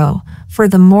morrow, for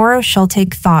the morrow shall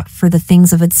take thought for the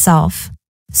things of itself.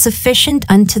 Sufficient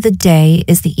unto the day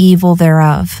is the evil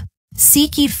thereof.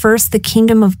 Seek ye first the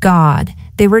kingdom of God.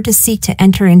 They were to seek to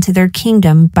enter into their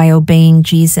kingdom by obeying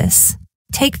Jesus.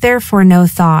 Take therefore no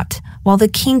thought. While the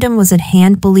kingdom was at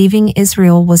hand, believing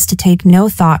Israel was to take no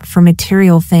thought for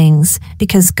material things,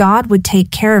 because God would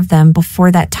take care of them before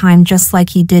that time, just like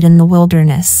he did in the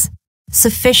wilderness.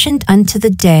 Sufficient unto the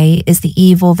day is the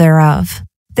evil thereof.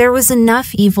 There was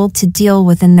enough evil to deal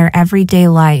with in their everyday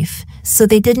life, so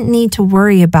they didn't need to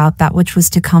worry about that which was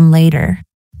to come later.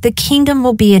 The kingdom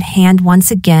will be at hand once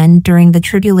again during the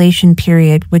tribulation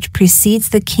period, which precedes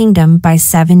the kingdom by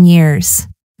 7 years.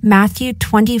 Matthew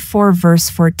 24 verse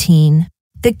 14.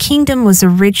 The kingdom was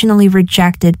originally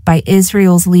rejected by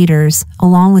Israel's leaders,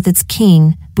 along with its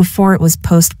king, before it was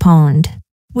postponed.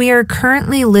 We are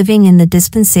currently living in the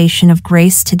dispensation of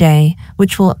grace today,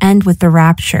 which will end with the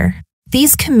rapture.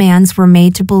 These commands were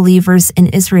made to believers in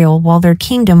Israel while their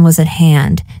kingdom was at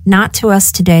hand, not to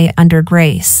us today under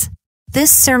grace. This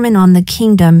sermon on the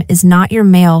kingdom is not your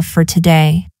mail for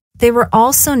today. They were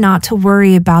also not to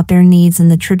worry about their needs in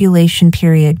the tribulation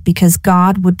period, because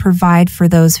God would provide for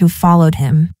those who followed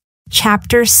him.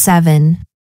 Chapter 7.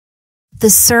 The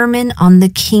Sermon on the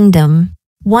Kingdom.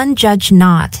 1 Judge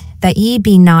not, that ye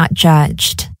be not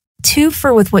judged. 2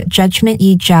 For with what judgment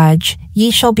ye judge,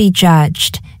 ye shall be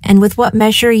judged, and with what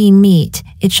measure ye mete,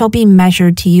 it shall be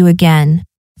measured to you again.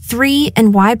 3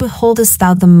 And why beholdest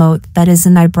thou the mote that is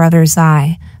in thy brother's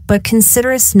eye, but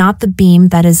considerest not the beam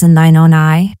that is in thine own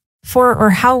eye? Or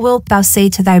how wilt thou say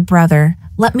to thy brother,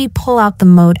 Let me pull out the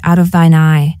mote out of thine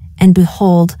eye, and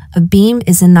behold, a beam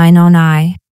is in thine own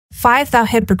eye? 5 Thou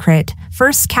hypocrite,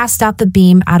 first cast out the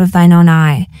beam out of thine own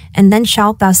eye, and then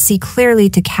shalt thou see clearly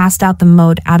to cast out the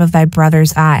mote out of thy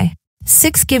brother's eye.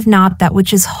 6 Give not that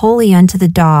which is holy unto the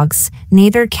dogs,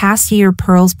 neither cast ye your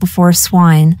pearls before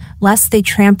swine, lest they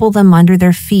trample them under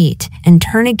their feet, and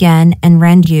turn again and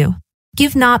rend you.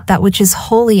 Give not that which is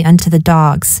holy unto the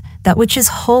dogs. That which is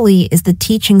holy is the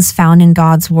teachings found in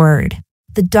God's word.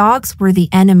 The dogs were the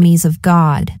enemies of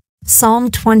God. Psalm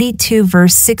 22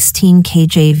 verse 16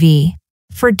 KJV.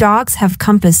 For dogs have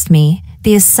compassed me,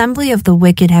 the assembly of the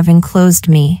wicked have enclosed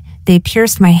me, they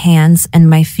pierced my hands and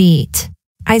my feet.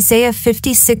 Isaiah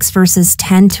 56 verses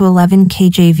 10 to 11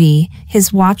 KJV.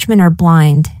 His watchmen are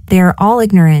blind, they are all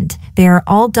ignorant, they are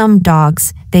all dumb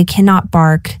dogs, they cannot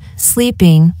bark,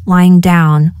 sleeping, lying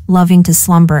down, loving to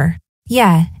slumber.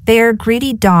 Yeah, they are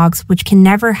greedy dogs which can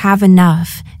never have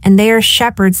enough, and they are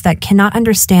shepherds that cannot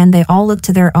understand. They all look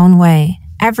to their own way,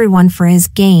 everyone for his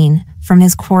gain, from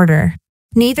his quarter.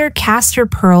 Neither cast your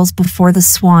pearls before the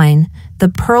swine. The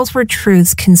pearls were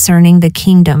truths concerning the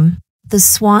kingdom. The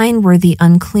swine were the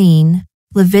unclean.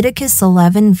 Leviticus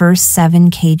 11 verse 7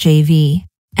 KJV.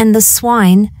 And the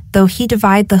swine, though he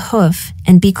divide the hoof,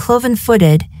 and be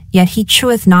cloven-footed, yet he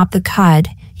cheweth not the cud,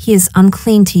 he is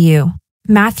unclean to you.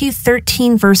 Matthew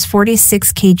 13 verse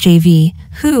 46 KJV,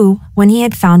 who, when he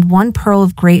had found one pearl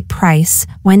of great price,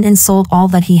 went and sold all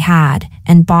that he had,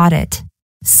 and bought it.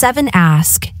 7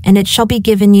 Ask, and it shall be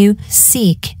given you,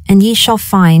 seek, and ye shall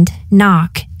find,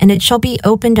 knock, and it shall be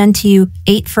opened unto you.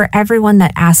 8 For everyone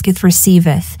that asketh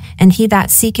receiveth, and he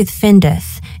that seeketh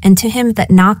findeth, and to him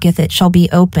that knocketh it shall be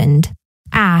opened.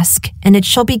 Ask, and it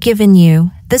shall be given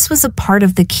you. This was a part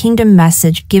of the kingdom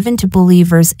message given to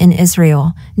believers in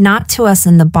Israel, not to us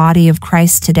in the body of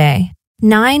Christ today.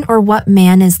 9 Or what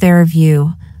man is there of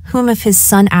you, whom if his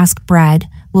son ask bread,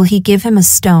 will he give him a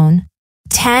stone?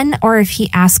 10 Or if he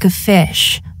ask a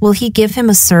fish, will he give him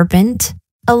a serpent?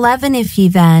 11 If ye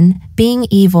then, being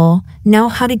evil, know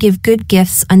how to give good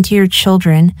gifts unto your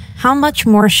children, how much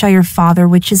more shall your Father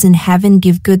which is in heaven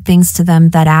give good things to them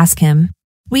that ask him?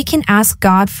 We can ask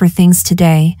God for things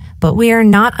today, but we are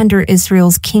not under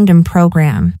Israel's kingdom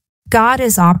program. God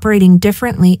is operating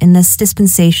differently in this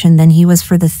dispensation than he was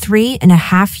for the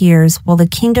 3.5 years while the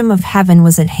kingdom of heaven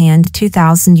was at hand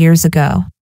 2,000 years ago.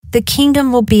 The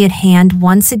kingdom will be at hand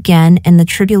once again in the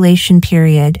tribulation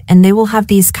period, and they will have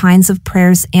these kinds of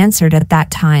prayers answered at that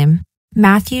time.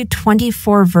 Matthew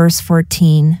 24 verse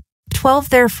 14. 12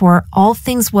 Therefore all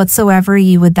things whatsoever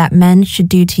ye would that men should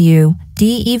do to you, do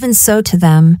ye even so to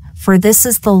them, for this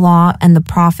is the law and the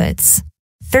prophets.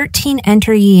 13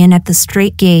 Enter ye in at the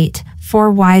strait gate,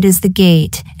 for wide is the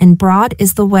gate, and broad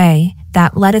is the way,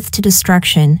 that leadeth to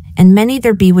destruction, and many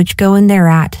there be which go in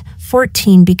thereat.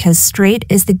 14 Because strait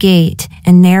is the gate,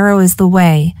 and narrow is the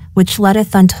way, which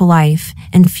leadeth unto life,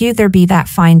 and few there be that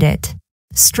find it.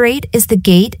 Strait is the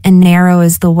gate, and narrow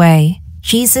is the way.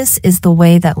 Jesus is the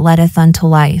way that leadeth unto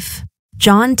life.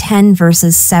 John 10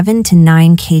 verses 7 to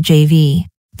 9 KJV.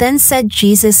 Then said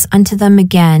Jesus unto them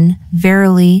again,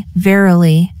 Verily,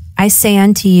 verily, I say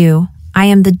unto you, I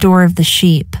am the door of the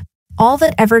sheep. All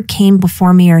that ever came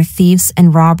before me are thieves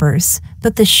and robbers,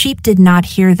 but the sheep did not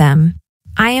hear them.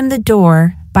 I am the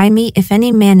door. By me if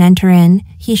any man enter in,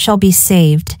 he shall be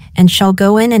saved, and shall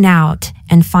go in and out,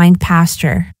 and find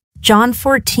pasture. John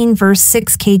 14 verse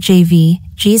 6 KJV.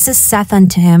 Jesus saith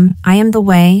unto him, I am the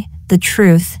way, the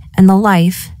truth, and the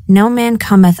life. No man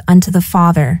cometh unto the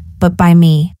Father, but by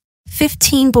me.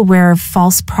 15 Beware of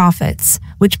false prophets,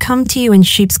 which come to you in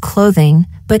sheep's clothing,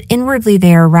 but inwardly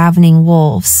they are ravening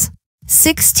wolves.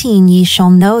 16 Ye shall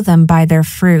know them by their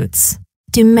fruits.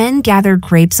 Do men gather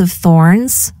grapes of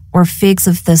thorns, or figs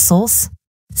of thistles?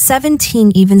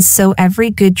 17 Even so every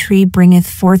good tree bringeth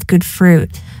forth good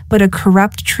fruit, but a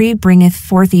corrupt tree bringeth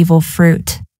forth evil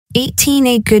fruit. 18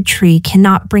 A good tree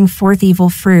cannot bring forth evil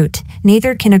fruit,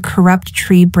 neither can a corrupt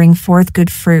tree bring forth good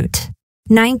fruit.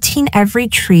 19 Every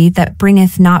tree that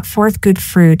bringeth not forth good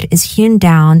fruit is hewn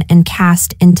down and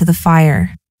cast into the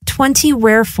fire. 20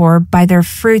 Wherefore by their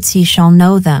fruits ye shall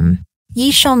know them.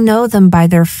 Ye shall know them by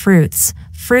their fruits.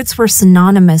 Fruits were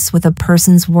synonymous with a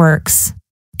person's works.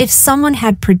 If someone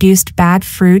had produced bad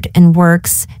fruit and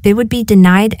works, they would be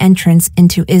denied entrance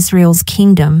into Israel's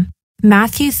kingdom.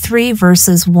 Matthew 3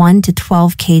 verses 1 to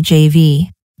 12 KJV.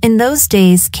 In those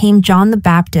days came John the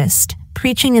Baptist,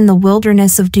 preaching in the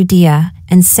wilderness of Judea,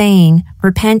 and saying,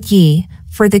 Repent ye,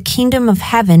 for the kingdom of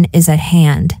heaven is at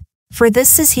hand. For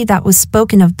this is he that was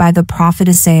spoken of by the prophet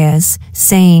Isaiah,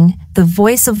 saying, The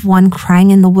voice of one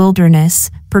crying in the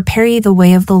wilderness, Prepare ye the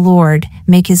way of the Lord,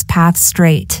 make his path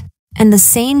straight. And the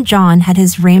same John had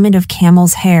his raiment of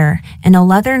camel's hair, and a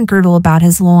leathern girdle about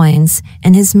his loins,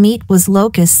 and his meat was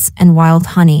locusts and wild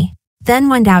honey. Then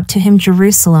went out to him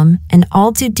Jerusalem, and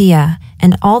all Judea,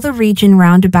 and all the region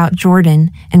round about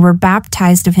Jordan, and were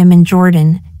baptized of him in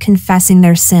Jordan, confessing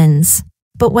their sins.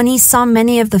 But when he saw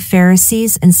many of the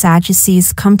Pharisees and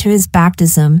Sadducees come to his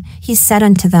baptism, he said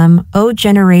unto them, O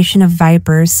generation of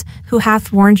vipers, who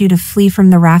hath warned you to flee from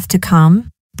the wrath to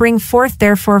come? Bring forth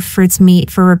therefore fruits meet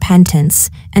for repentance,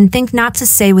 and think not to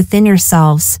say within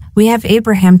yourselves, We have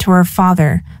Abraham to our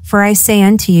father. For I say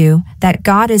unto you, that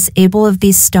God is able of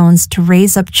these stones to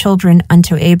raise up children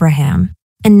unto Abraham.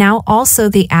 And now also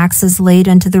the axe is laid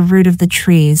unto the root of the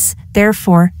trees.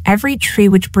 Therefore every tree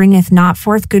which bringeth not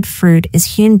forth good fruit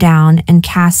is hewn down and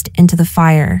cast into the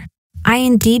fire. I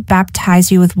indeed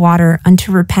baptize you with water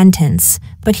unto repentance,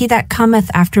 but he that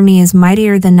cometh after me is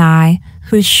mightier than I,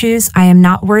 whose shoes I am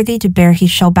not worthy to bear. He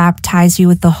shall baptize you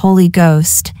with the Holy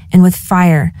Ghost, and with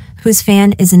fire, whose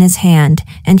fan is in his hand,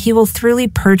 and he will thoroughly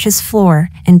purge his floor,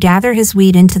 and gather his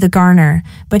wheat into the garner,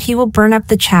 but he will burn up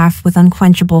the chaff with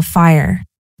unquenchable fire.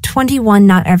 21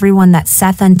 Not every one that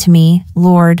saith unto me,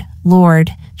 Lord,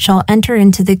 Lord, shall enter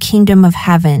into the kingdom of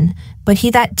heaven, but he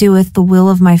that doeth the will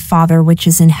of my Father which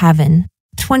is in heaven.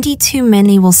 22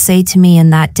 Many will say to me in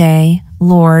that day,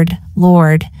 Lord,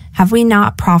 Lord, have we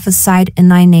not prophesied in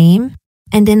thy name?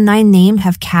 And in thy name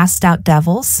have cast out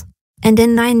devils? And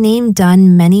in thy name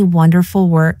done many wonderful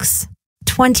works?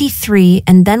 23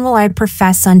 And then will I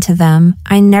profess unto them,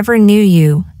 I never knew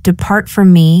you, depart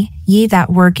from me, ye that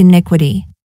work iniquity.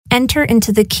 Enter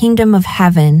into the kingdom of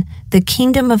heaven. The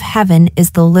kingdom of heaven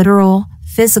is the literal,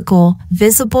 physical,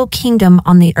 visible kingdom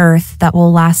on the earth that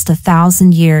will last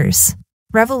 1,000 years.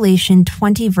 Revelation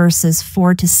 20 verses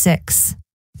 4 to 6.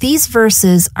 These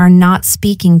verses are not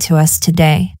speaking to us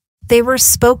today. They were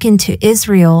spoken to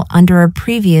Israel under a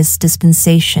previous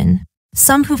dispensation.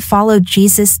 Some who followed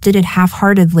Jesus did it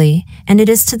half-heartedly, and it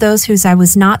is to those whose I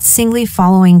was not singly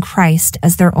following Christ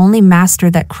as their only master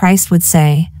that Christ would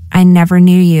say, I never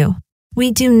knew you.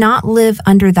 We do not live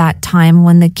under that time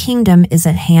when the kingdom is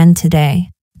at hand today.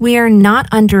 We are not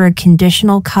under a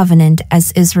conditional covenant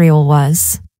as Israel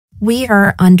was. We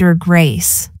are under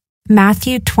grace.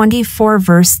 Matthew 24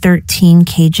 verse 13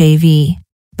 KJV.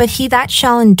 But he that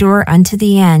shall endure unto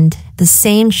the end, the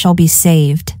same shall be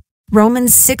saved.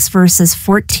 Romans 6 verses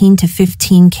 14 to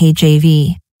 15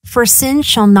 KJV. For sin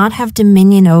shall not have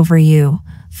dominion over you,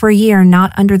 for ye are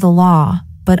not under the law,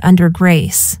 but under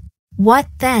grace. What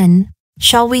then?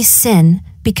 Shall we sin,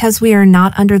 because we are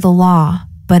not under the law,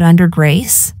 but under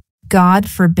grace? God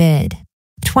forbid.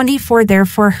 24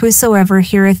 Therefore whosoever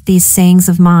heareth these sayings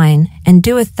of mine, and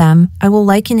doeth them, I will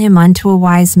liken him unto a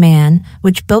wise man,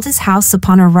 which built his house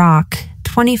upon a rock.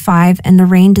 25 And the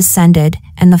rain descended,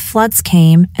 and the floods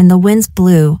came, and the winds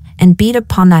blew, and beat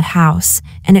upon that house,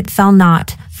 and it fell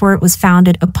not, for it was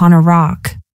founded upon a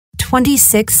rock.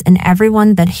 26 And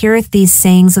everyone that heareth these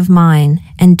sayings of mine,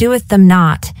 and doeth them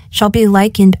not, shall be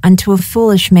likened unto a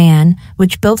foolish man,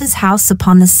 which built his house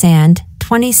upon the sand.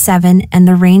 27 And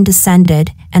the rain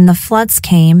descended, and the floods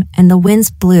came, and the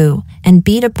winds blew, and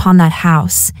beat upon that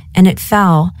house, and it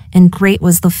fell, and great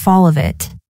was the fall of it.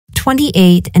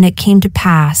 28 And it came to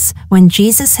pass, when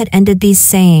Jesus had ended these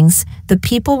sayings, the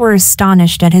people were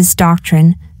astonished at his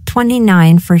doctrine.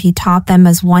 29 For he taught them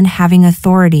as one having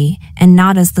authority, and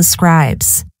not as the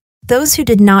scribes. Those who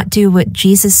did not do what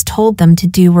Jesus told them to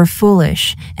do were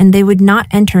foolish, and they would not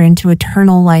enter into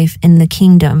eternal life in the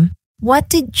kingdom. What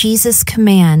did Jesus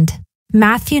command?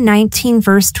 Matthew 19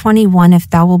 verse 21 If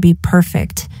thou wilt be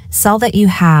perfect, sell that you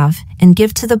have, and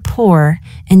give to the poor,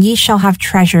 and ye shall have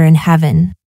treasure in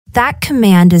heaven. That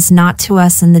command is not to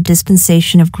us in the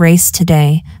dispensation of grace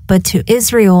today, but to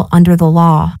Israel under the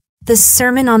law. The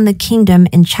Sermon on the Kingdom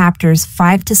in chapters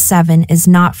 5 to 7 is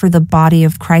not for the body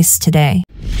of Christ today.